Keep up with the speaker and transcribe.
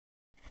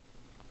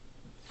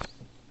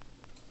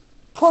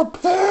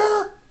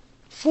Prepare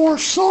for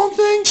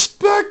something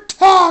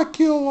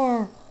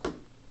spectacular.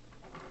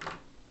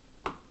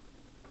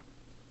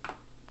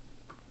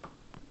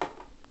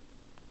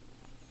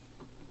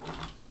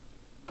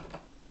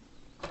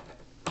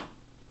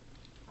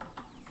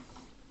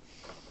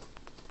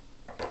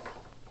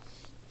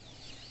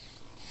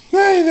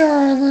 Hey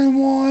there,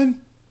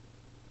 everyone.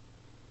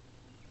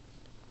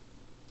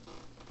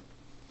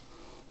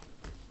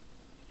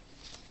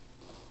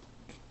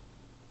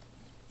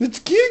 Let's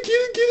get good.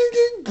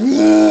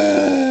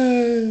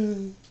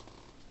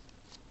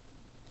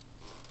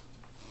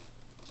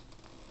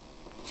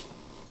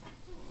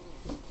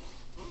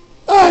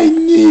 I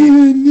need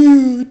a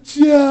new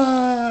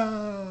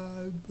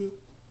job.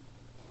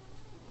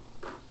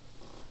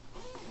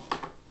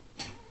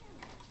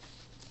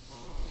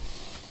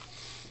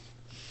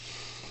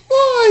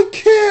 I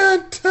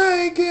can't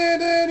take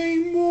it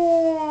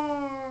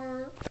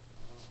anymore.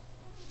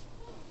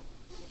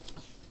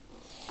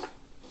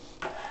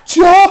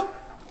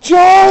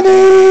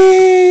 Johnny!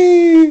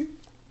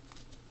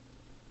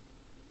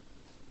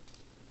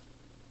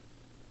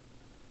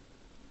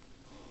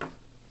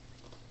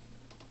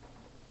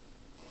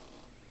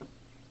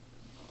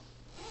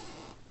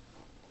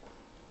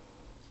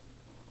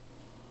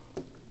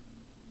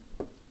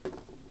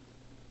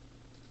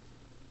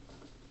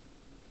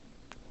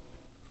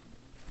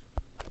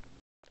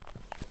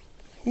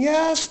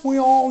 Yes, we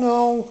all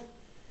know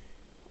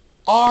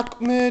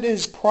Ahmed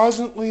is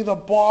presently the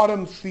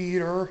bottom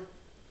feeder.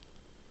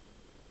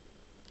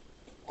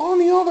 On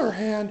the other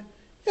hand,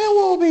 it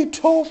will be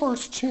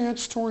Topher's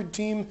chance to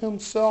redeem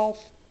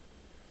himself.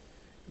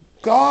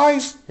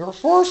 Guys, your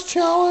first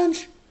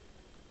challenge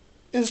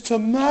is to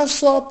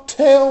mess up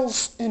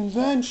Tails'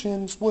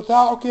 inventions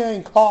without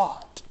getting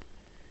caught.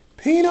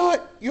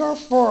 Peanut, you're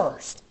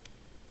first.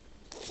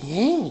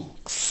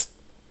 Thanks.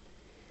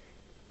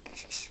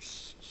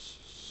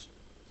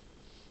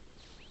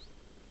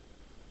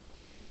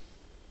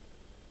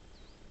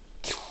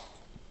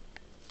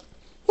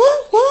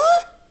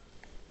 What?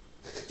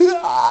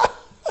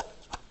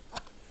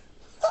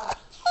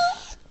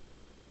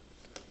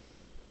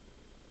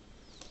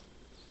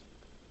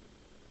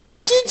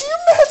 Did you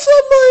mess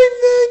up my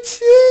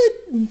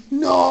invention?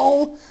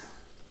 No.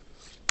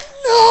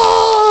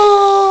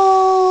 No!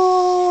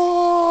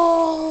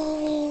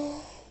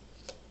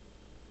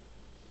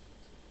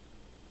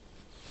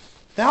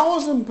 That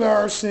was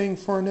embarrassing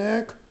for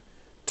Nick.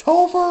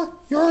 Topher,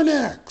 you're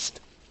next.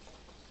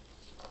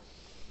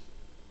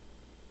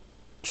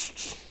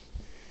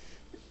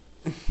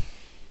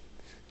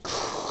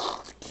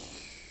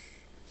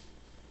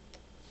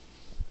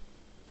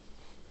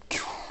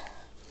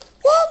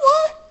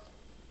 What?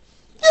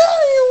 Yeah,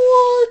 you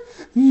are.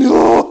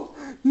 No.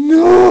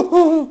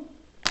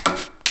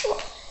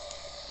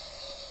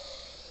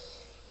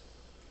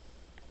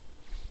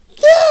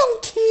 I'll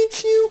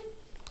teach you.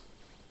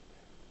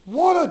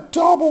 What a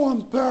double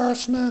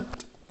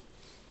embarrassment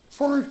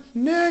for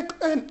Nick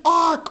and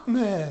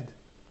Ahmed.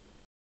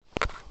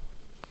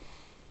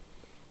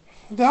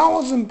 That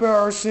was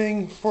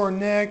embarrassing for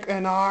Nick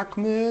and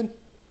Ahmed.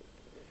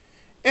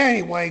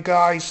 Anyway,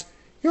 guys,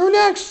 your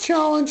next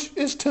challenge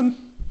is to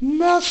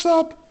mess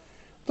up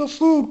the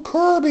food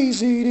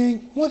Kirby's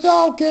eating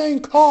without getting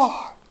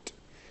caught.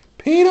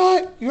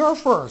 Peanut, you're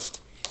first.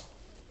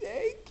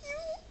 Thank you,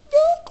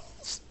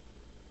 Knuckles.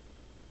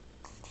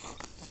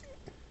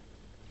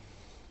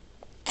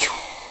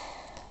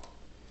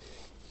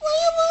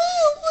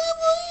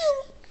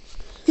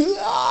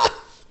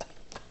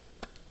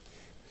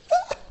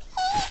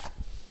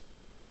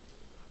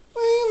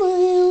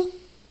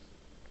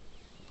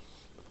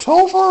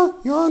 Topher,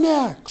 you're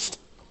next.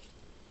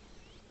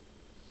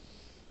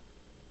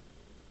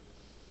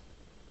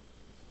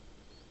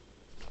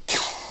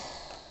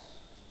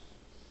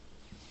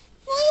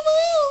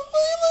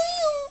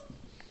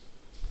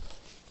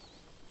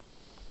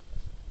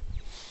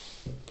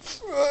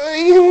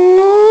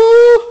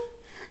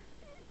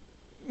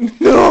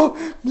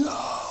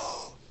 No.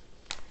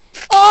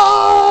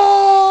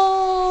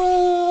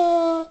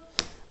 Ah!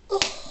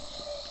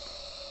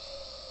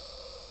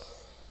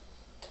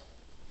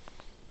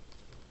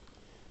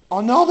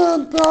 Another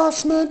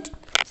embarrassment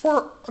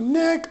for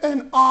Nick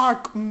and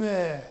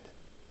Ahmed.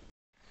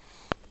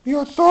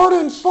 Your third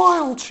and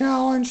final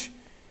challenge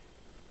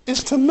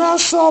is to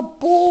mess up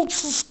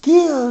Bolt's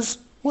gears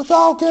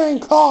without getting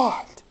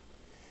caught.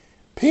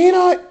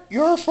 Peanut,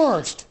 you're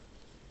first.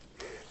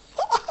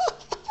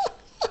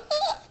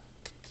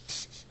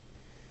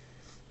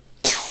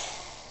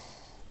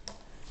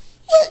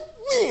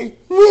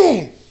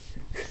 Me.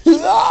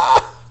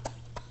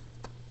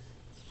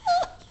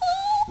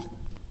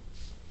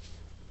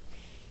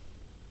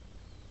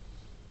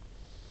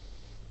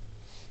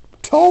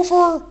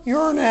 Topher,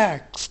 you're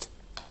next.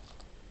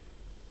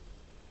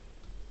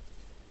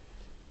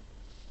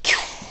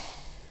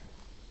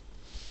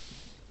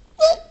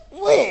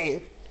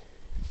 Wait.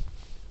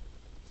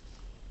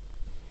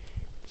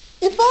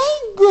 If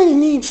I'm going to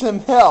need some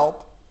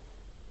help,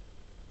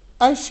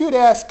 I should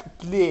ask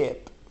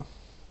Blip.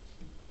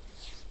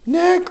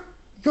 Nick,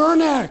 You're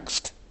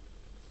next.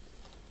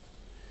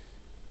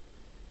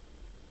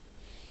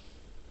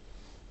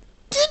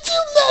 Did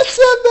you mess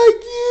up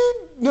again?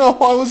 No,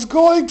 I was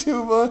going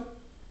to, but...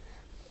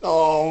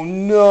 Oh,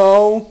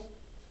 no.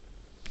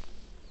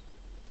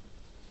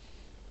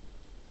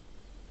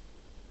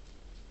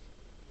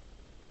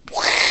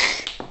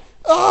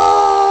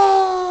 Ah!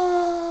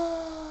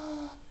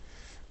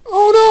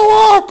 Oh,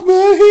 no,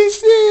 Ahmed, he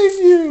sees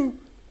you.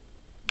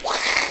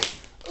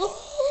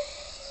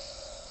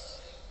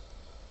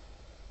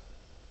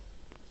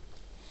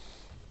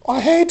 I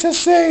hate to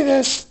say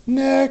this,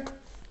 Nick,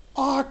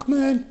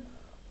 Ahmed,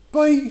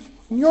 but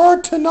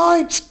you're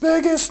tonight's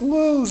biggest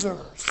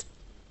losers.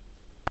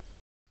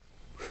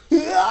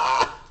 This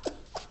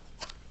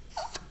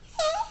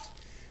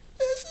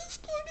is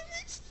going to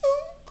be so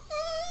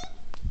good.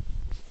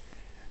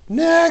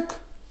 Nick,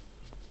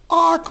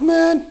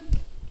 Ahmed,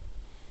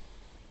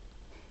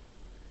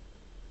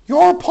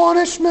 your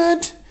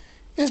punishment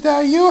is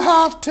that you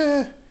have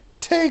to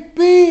take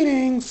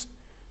beatings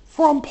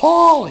from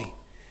Polly.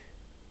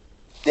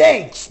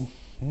 Thanks,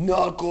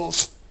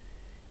 Knuckles,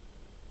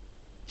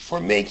 for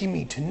making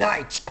me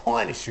tonight's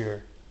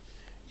Punisher.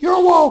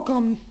 You're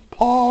welcome,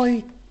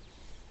 Polly.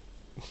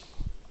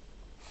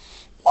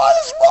 What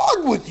is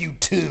wrong with you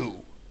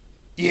two,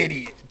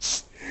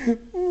 idiots?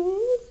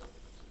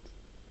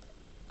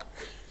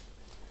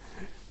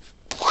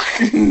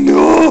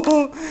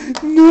 No,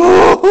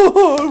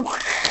 no.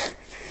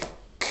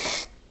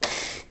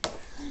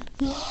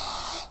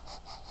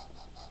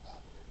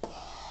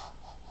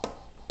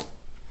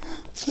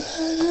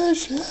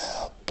 Finish him,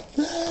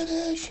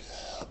 finish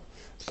him,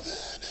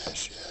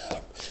 finish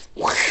him,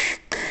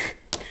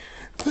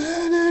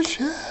 finish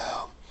him.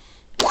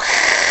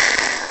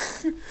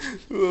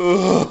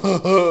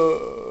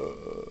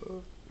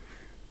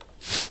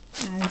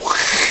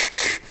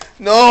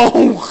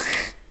 No.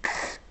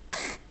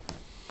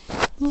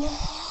 One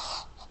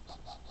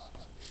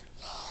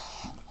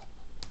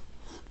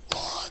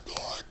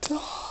more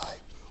time,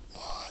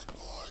 one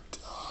more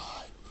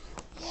time,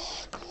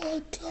 one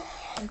more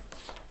time,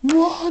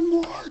 one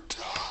more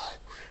time.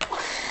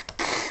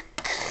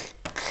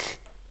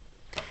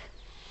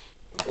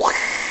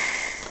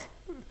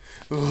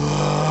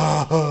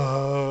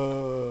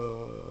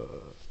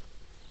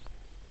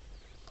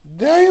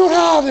 There you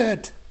have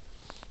it.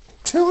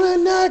 Tune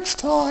in next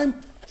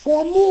time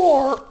for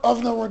more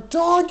of the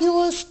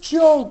Redonkulous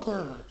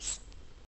Jokers.